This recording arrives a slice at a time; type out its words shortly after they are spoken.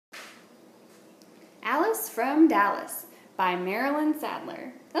Alice from Dallas by Marilyn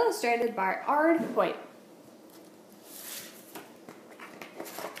Sadler, illustrated by Ard Hoyt.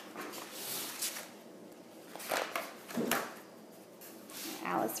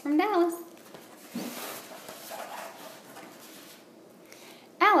 Alice from Dallas.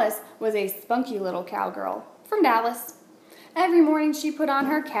 Alice was a spunky little cowgirl from Dallas. Every morning she put on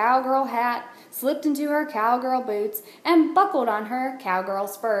her cowgirl hat, slipped into her cowgirl boots, and buckled on her cowgirl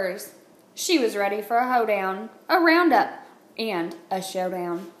spurs. She was ready for a hoedown, a roundup, and a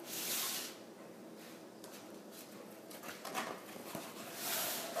showdown.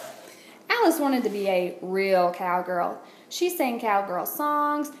 Alice wanted to be a real cowgirl. She sang cowgirl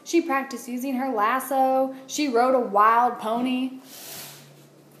songs, she practiced using her lasso, she rode a wild pony.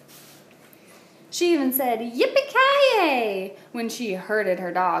 She even said yippee-ki-yay when she herded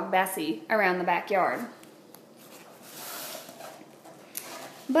her dog, Bessie, around the backyard.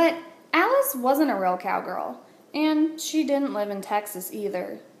 But Alice wasn't a real cowgirl, and she didn't live in Texas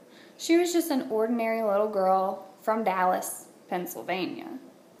either. She was just an ordinary little girl from Dallas, Pennsylvania.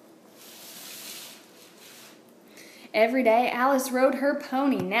 Every day, Alice rode her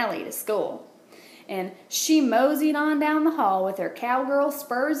pony, Nellie, to school, and she moseyed on down the hall with her cowgirl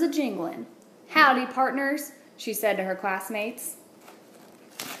spurs a-jingling. "Howdy, partners," she said to her classmates.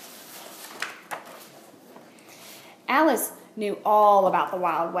 Alice knew all about the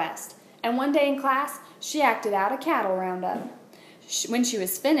Wild West, and one day in class, she acted out a cattle roundup. When she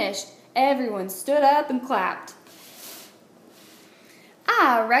was finished, everyone stood up and clapped.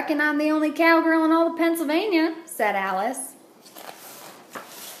 "I reckon I'm the only cowgirl in all of Pennsylvania," said Alice.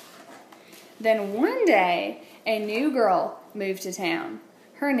 Then one day, a new girl moved to town.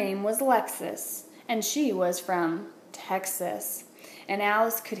 Her name was Lexus, and she was from Texas. And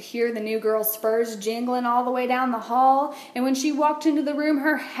Alice could hear the new girl's spurs jingling all the way down the hall, and when she walked into the room,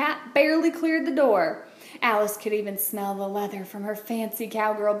 her hat barely cleared the door. Alice could even smell the leather from her fancy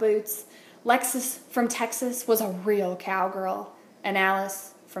cowgirl boots. Lexus from Texas was a real cowgirl, and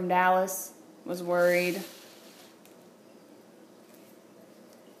Alice from Dallas was worried.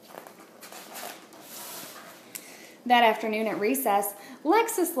 That afternoon at recess,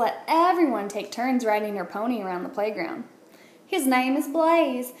 Lexus let everyone take turns riding her pony around the playground. "His name is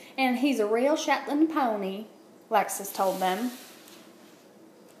Blaze, and he's a real Shetland pony," Lexus told them.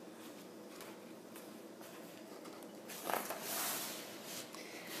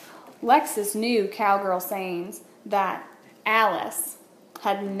 Lexus knew cowgirl sayings that Alice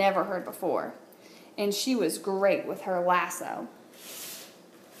had never heard before, and she was great with her lasso.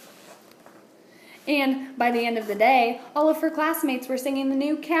 And by the end of the day, all of her classmates were singing the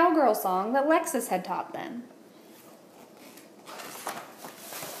new cowgirl song that Lexus had taught them.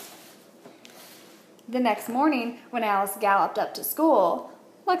 The next morning, when Alice galloped up to school,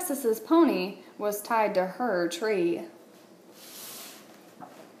 Lexus's pony was tied to her tree.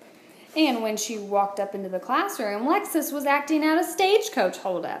 And when she walked up into the classroom, Lexus was acting out a stagecoach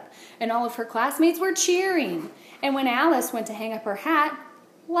holdup, and all of her classmates were cheering. And when Alice went to hang up her hat,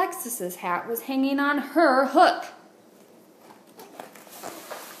 Lexus's hat was hanging on her hook.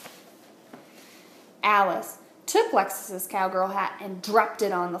 Alice took Lexus's cowgirl hat and dropped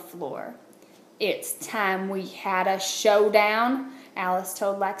it on the floor. "It's time we had a showdown," Alice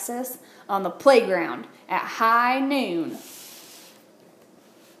told Lexus, "on the playground at high noon."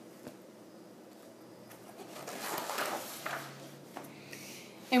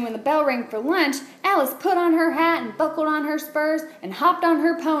 And when the bell rang for lunch, Alice put on her hat and buckled on her spurs and hopped on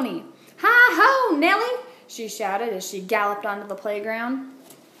her pony. "Hi-ho, Nellie!" she shouted as she galloped onto the playground.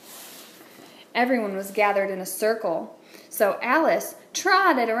 Everyone was gathered in a circle, so Alice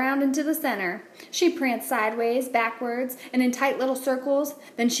trotted around into the center. She pranced sideways, backwards, and in tight little circles.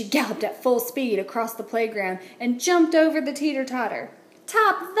 Then she galloped at full speed across the playground and jumped over the teeter-totter.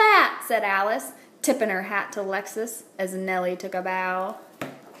 "Top that!" said Alice, tipping her hat to Lexus as Nellie took a bow.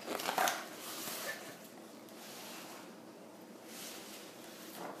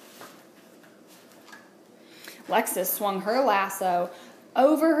 Lexus swung her lasso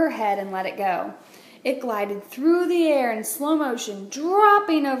over her head and let it go. It glided through the air in slow motion,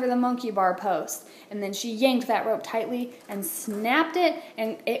 dropping over the monkey bar post. And then she yanked that rope tightly and snapped it,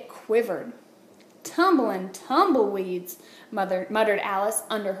 and it quivered. "Tumblin' tumbleweeds," muttered Alice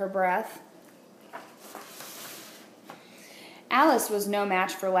under her breath. Alice was no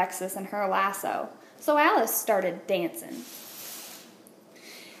match for Lexus and her lasso, so Alice started dancing.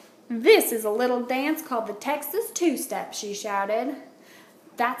 "This is a little dance called the Texas two-step," she shouted.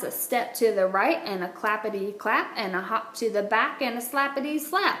 "That's a step to the right and a clappity-clap and a hop to the back and a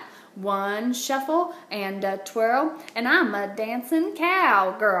slappity-slap. One shuffle and a twirl, and I'm a dancing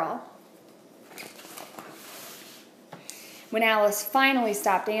cowgirl." When Alice finally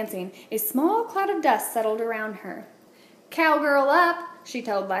stopped dancing, a small cloud of dust settled around her. "Cowgirl up," she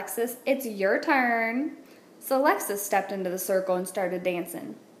told Lexus. "It's your turn." So Lexus stepped into the circle and started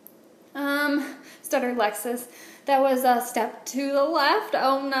dancing. Stuttered Lexus. "That was a step to the left.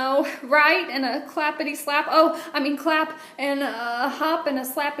 Oh no. Right and a clappity slap. Clap and a hop and a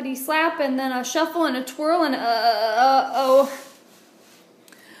slappity slap and then a shuffle and a twirl and oh."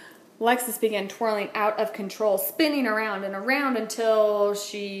 Lexus began twirling out of control, spinning around and around until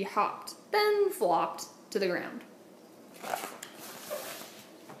she hopped, then flopped to the ground.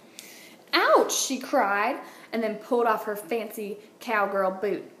 "Ouch," she cried, and then pulled off her fancy cowgirl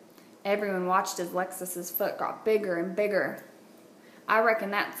boot. Everyone watched as Lexus's foot got bigger and bigger. "I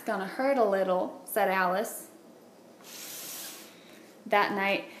reckon that's gonna hurt a little," said Alice. That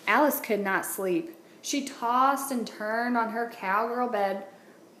night, Alice could not sleep. She tossed and turned on her cowgirl bed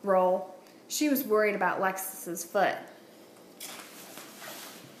roll. She was worried about Lexus's foot.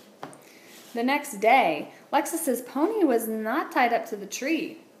 The next day, Lexus's pony was not tied up to the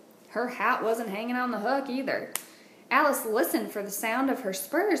tree. Her hat wasn't hanging on the hook either. Alice listened for the sound of her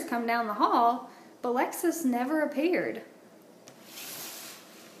spurs come down the hall, but Lexus never appeared.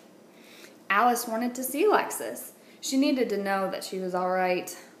 Alice wanted to see Lexus. She needed to know that she was all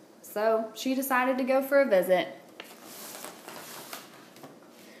right, so she decided to go for a visit.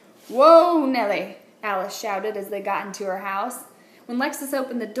 "Whoa, Nellie," Alice shouted as they got into her house. When Lexus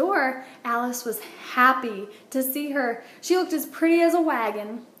opened the door, Alice was happy to see her. She looked as pretty as a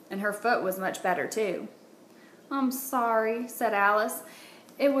wagon, and her foot was much better too. "I'm sorry," said Alice.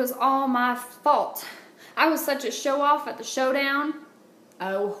 "It was all my fault. I was such a show-off at the showdown."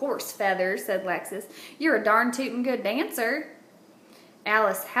 "Oh, horse feathers," said Lexus. "You're a darn tootin' good dancer."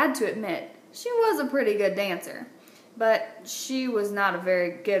 Alice had to admit she was a pretty good dancer, but she was not very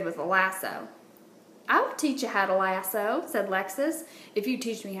good with a lasso. "I will teach you how to lasso," said Lexus, "if you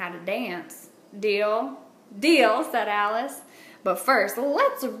teach me how to dance." "Deal?" "Deal," said Alice. "But first,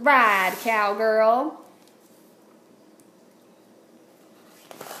 let's ride, cowgirl."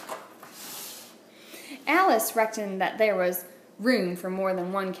 Alice reckoned that there was room for more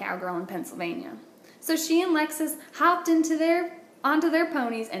than one cowgirl in Pennsylvania. So she and Lexus hopped onto their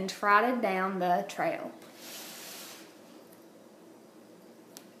ponies and trotted down the trail.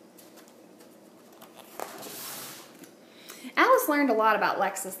 Alice learned a lot about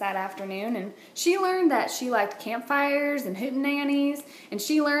Lexus that afternoon, and she learned that she liked campfires and hootenannies, and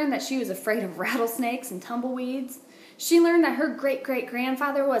she learned that she was afraid of rattlesnakes and tumbleweeds. She learned that her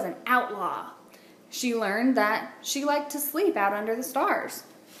great-great-grandfather was an outlaw. She learned that she liked to sleep out under the stars.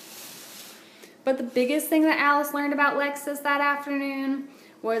 But the biggest thing that Alice learned about Lexus that afternoon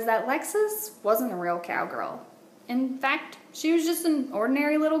was that Lexus wasn't a real cowgirl. In fact, she was just an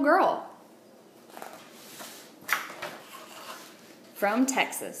ordinary little girl. From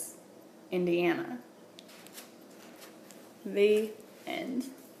Texas, Indiana. The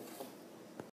end.